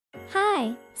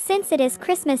Hi, since it is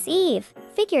Christmas Eve,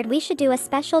 figured we should do a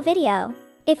special video.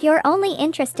 If you're only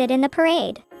interested in the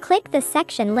parade, click the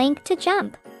section link to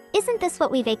jump. Isn't this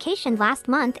what we vacationed last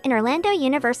month in Orlando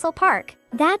Universal Park?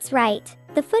 That's right.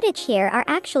 The footage here are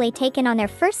actually taken on their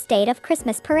first date of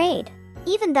Christmas parade.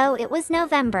 Even though it was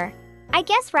November. I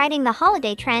guess riding the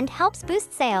holiday trend helps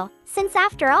boost sale, since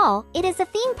after all, it is a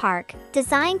theme park,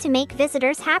 designed to make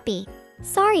visitors happy.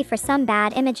 Sorry for some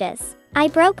bad images. I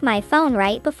broke my phone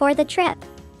right before the trip.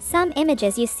 Some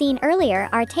images you seen earlier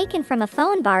are taken from a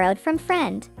phone borrowed from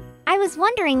friend. I was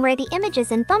wondering where the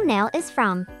images in thumbnail is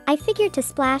from. I figured to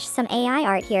splash some AI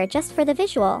art here just for the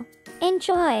visual.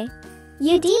 Enjoy!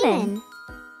 Eudemon.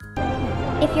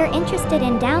 If you're interested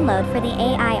in download for the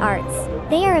AI arts,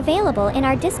 they are available in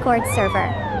our Discord server.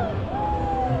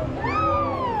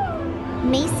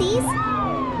 Macy's?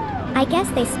 I guess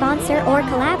they sponsor or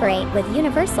collaborate with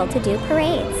Universal to do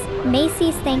parades.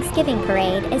 Macy's Thanksgiving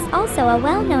Parade is also a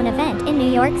well-known event in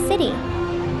New York City.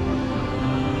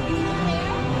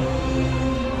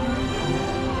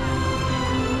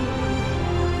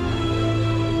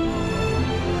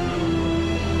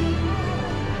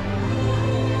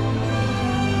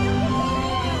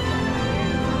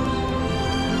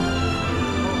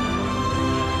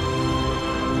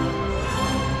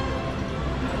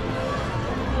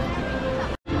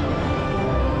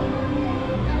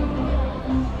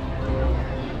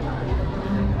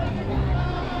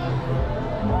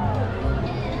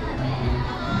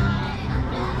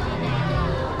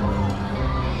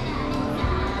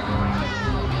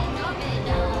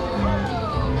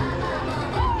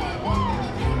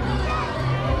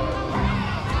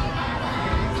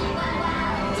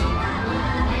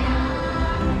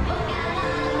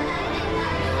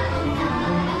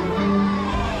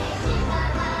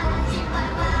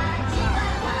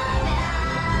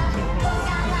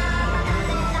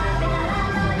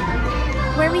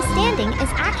 Where we're standing is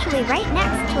actually right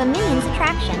next to a Minions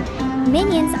attraction.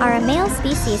 Minions are a male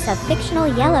species of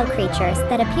fictional yellow creatures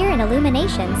that appear in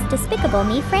Illumination's Despicable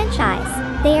Me franchise.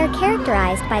 They are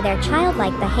characterized by their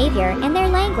childlike behavior and their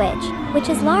language, which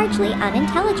is largely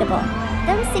unintelligible.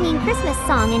 Them singing Christmas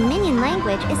song in Minion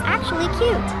language is actually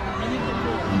cute.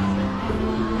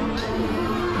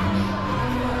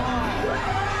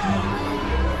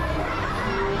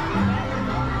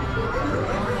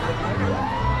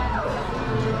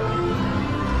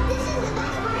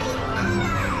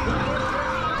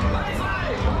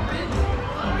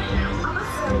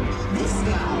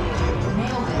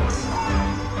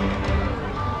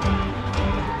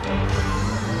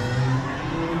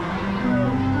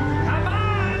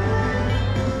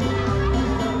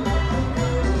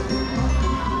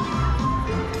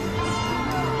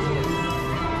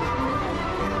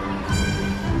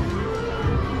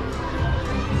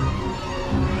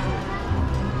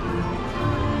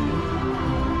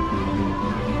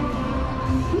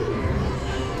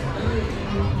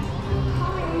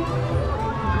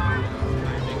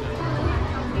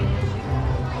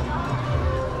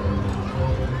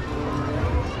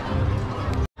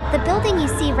 The building you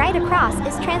see right across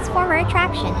is Transformer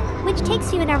Attraction, which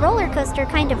takes you in a roller coaster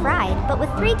kind of ride, but with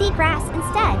 3D grass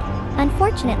instead.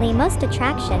 Unfortunately, most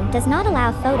attraction does not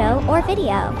allow photo or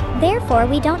video. Therefore,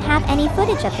 we don't have any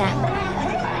footage of them.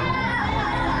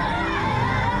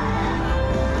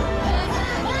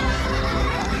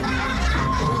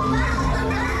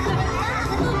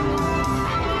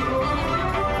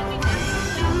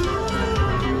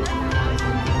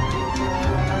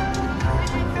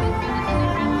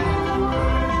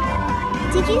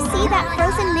 Did you see that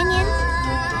frozen minion?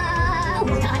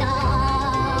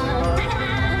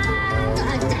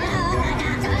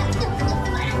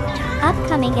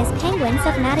 Upcoming is Penguins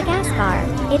of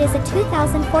Madagascar. It is a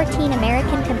 2014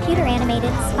 American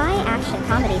computer-animated spy action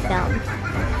comedy film.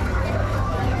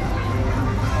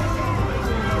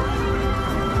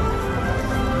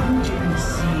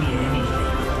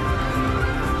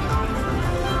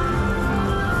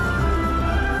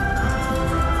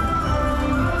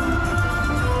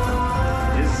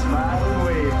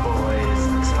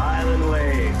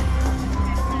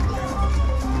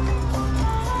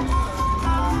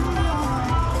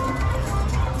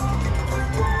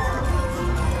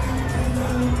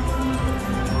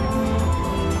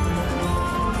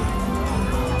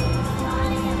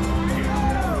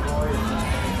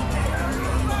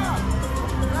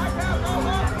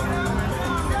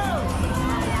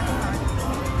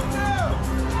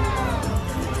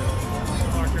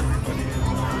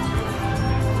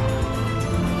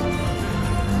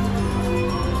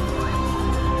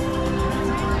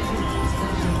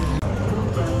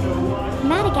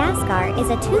 is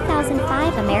a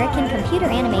 2005 American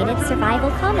computer-animated survival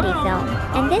comedy film,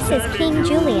 and this is King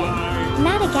Julian.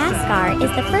 Madagascar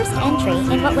is the first entry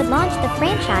in what would launch the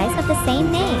franchise of the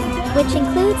same name, which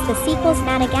includes the sequels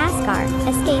Madagascar,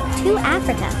 Escape to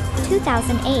Africa,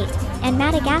 2008, and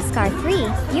Madagascar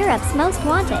 3, Europe's Most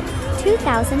Wanted,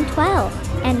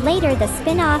 2012, and later the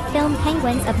spin-off film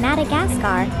Penguins of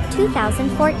Madagascar,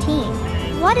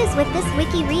 2014. What is with this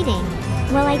wiki reading?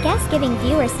 Well, I guess giving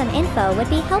viewers some info would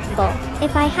be helpful.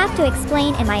 If I have to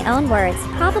explain in my own words,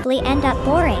 probably end up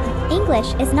boring.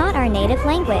 English is not our native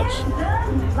language.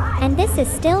 And this is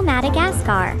still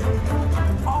Madagascar.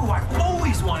 Oh, I've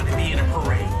always wanted to be in a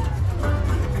parade.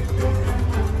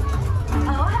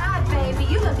 Oh, hi, baby.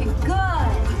 You looking good.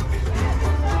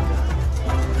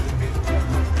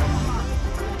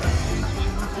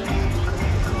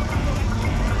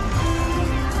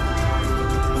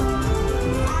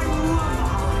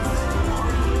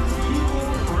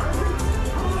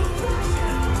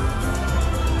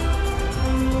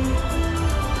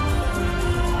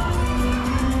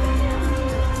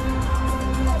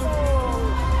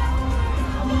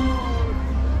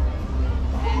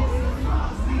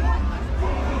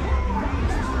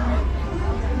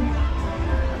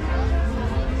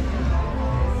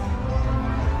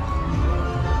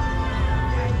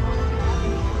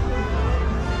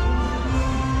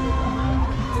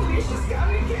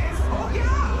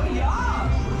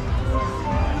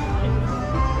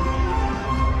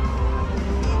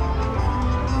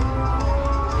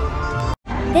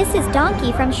 This is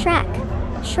Donkey from Shrek.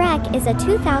 Shrek is a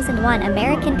 2001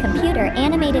 American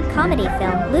computer-animated comedy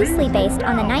film loosely based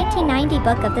on the 1990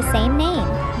 book of the same name,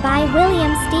 by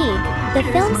William Steig. The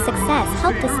film's success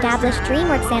helped establish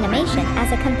DreamWorks Animation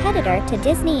as a competitor to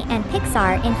Disney and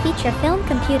Pixar in feature film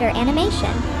computer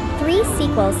animation. 3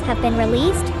 sequels have been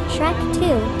released: Shrek 2,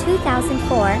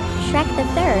 2004, Shrek the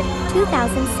Third,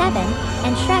 2007,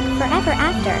 and Shrek Forever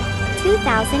After,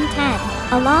 2010,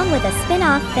 along with a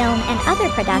spin-off film and other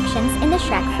productions in the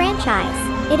Shrek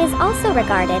franchise. It is also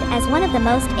regarded as one of the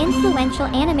most influential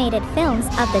animated films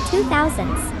of the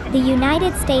 2000s. The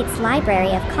United States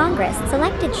Library of Congress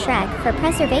selected Shrek for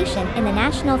preservation in the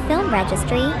National Film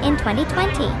Registry in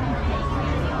 2020.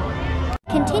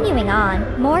 Continuing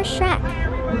on, more Shrek.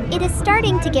 It is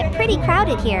starting to get pretty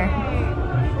crowded here.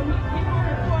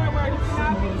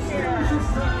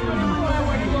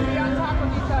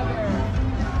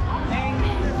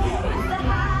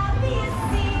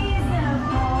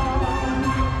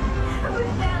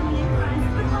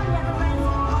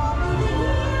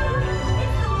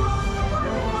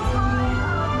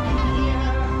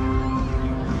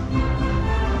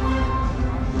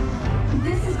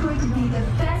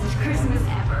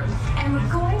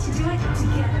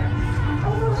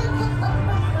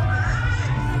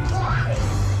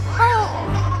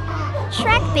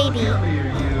 Shrek, baby.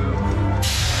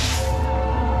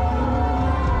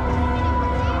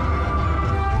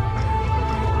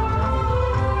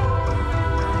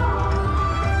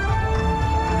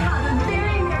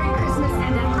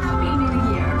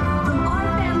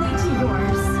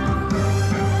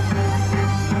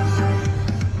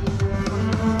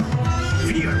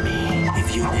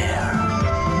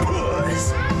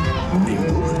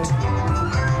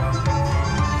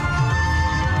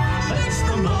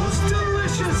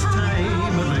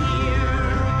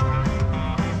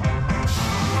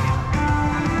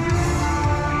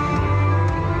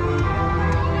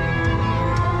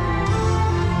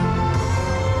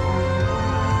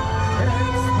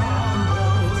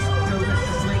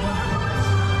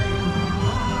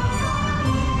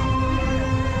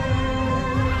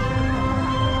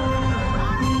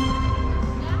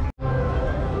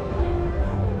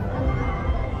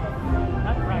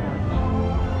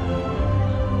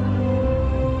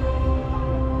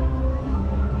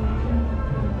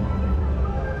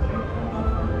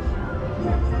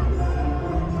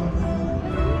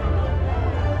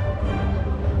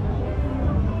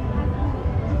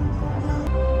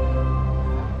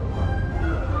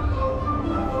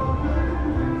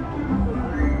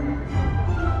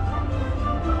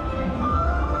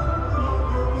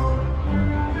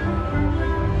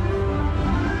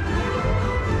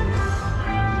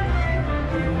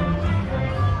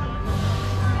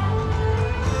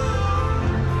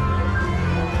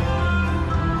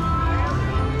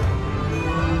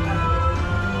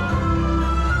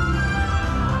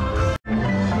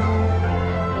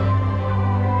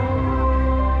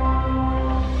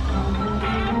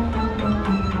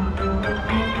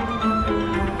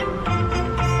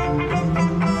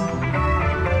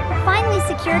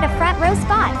 Secured a front row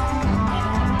spot.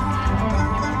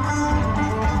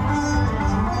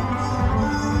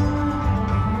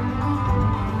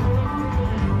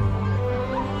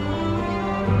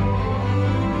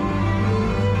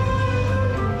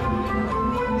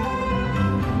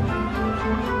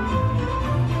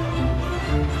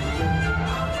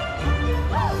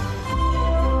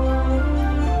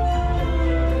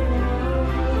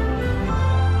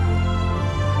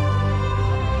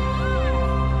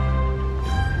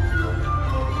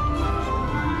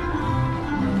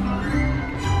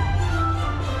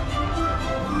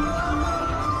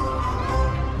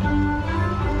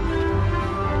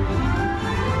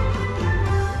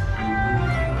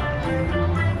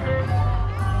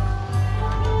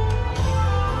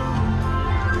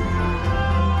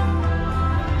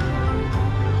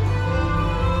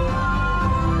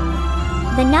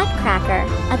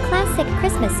 classic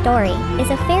Christmas story is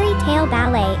a fairy tale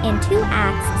ballet in 2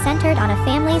 acts centered on a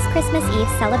family's Christmas Eve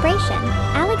celebration.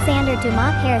 Alexander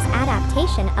Dumas Pere's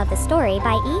adaptation of the story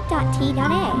by E.T.A.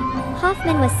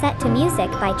 Hoffman was set to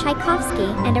music by Tchaikovsky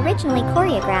and originally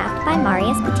choreographed by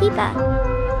Marius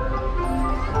Petipa.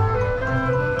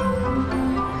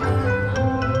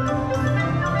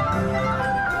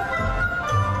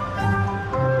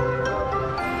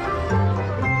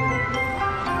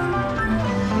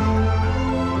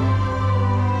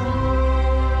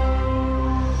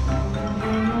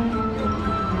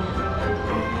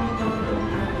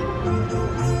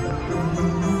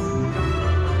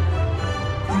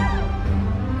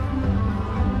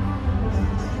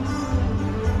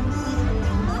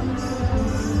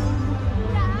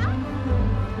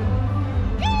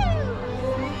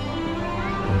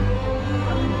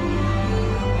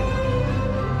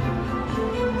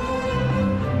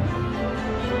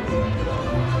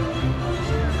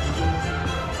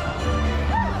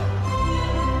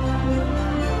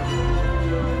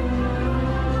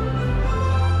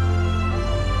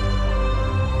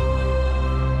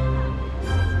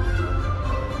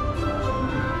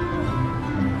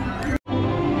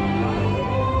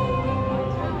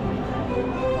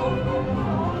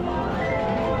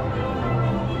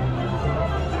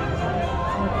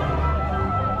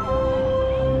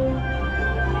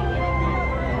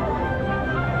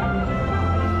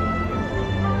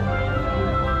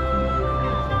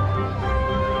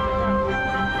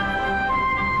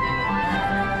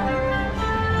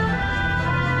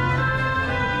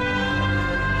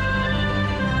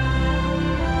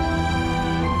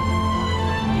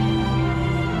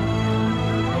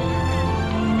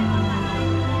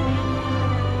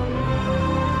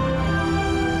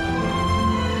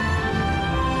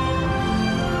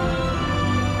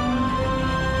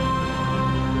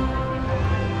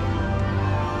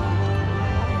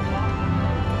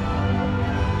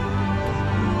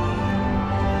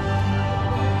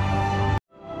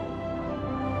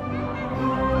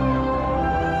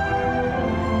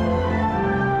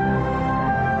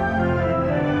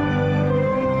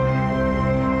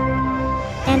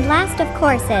 And last of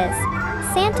course is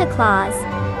Santa Claus.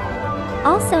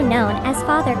 Also known as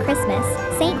Father Christmas,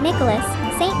 Saint Nicholas,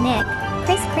 Saint Nick,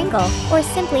 Kris Kringle, or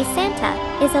simply Santa,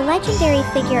 is a legendary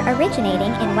figure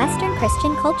originating in Western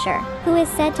Christian culture, who is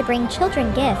said to bring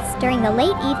children gifts during the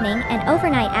late evening and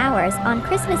overnight hours on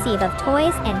Christmas Eve of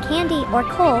toys and candy or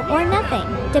coal or nothing,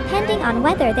 depending on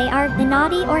whether they are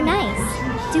naughty or nice.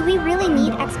 Do we really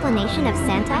need explanation of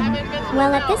Santa?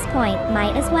 Well, at this point,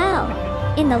 might as well.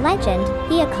 In the legend,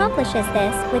 he accomplishes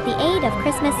this with the aid of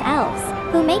Christmas elves,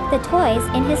 who make the toys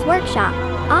in his workshop,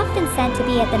 often said to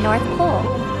be at the North Pole,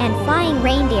 and flying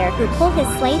reindeer who pull his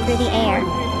sleigh through the air.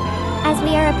 As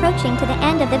we are approaching to the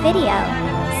end of the video,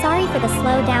 sorry for the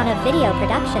slowdown of video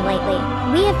production lately.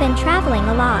 We have been traveling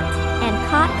a lot, and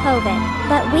caught COVID,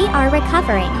 but we are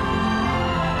recovering.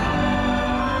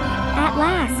 At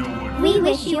last, we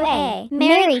wish you a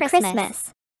Merry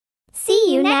Christmas.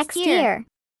 See you next year.